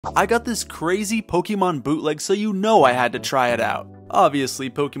I got this crazy Pokemon bootleg, so you know I had to try it out. Obviously,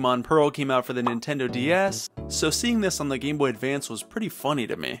 Pokemon Pearl came out for the Nintendo DS, so seeing this on the Game Boy Advance was pretty funny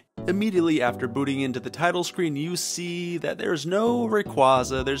to me. Immediately after booting into the title screen, you see that there's no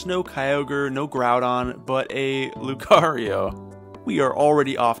Rayquaza, there's no Kyogre, no Groudon, but a Lucario. We are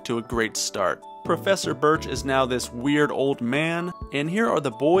already off to a great start. Professor Birch is now this weird old man, and here are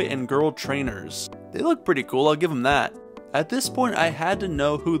the boy and girl trainers. They look pretty cool, I'll give them that. At this point, I had to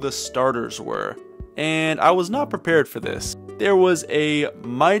know who the starters were, and I was not prepared for this. There was a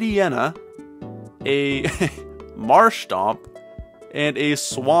Mightyena, a Marshtomp, and a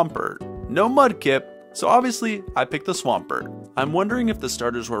Swampert. No Mudkip, so obviously I picked the Swampert. I'm wondering if the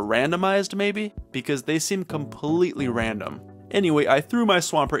starters were randomized maybe, because they seem completely random. Anyway, I threw my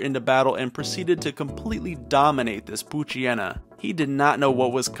Swampert into battle and proceeded to completely dominate this Poochyena. He did not know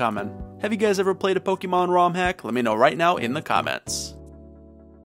what was coming. Have you guys ever played a Pokemon ROM hack? Let me know right now in the comments.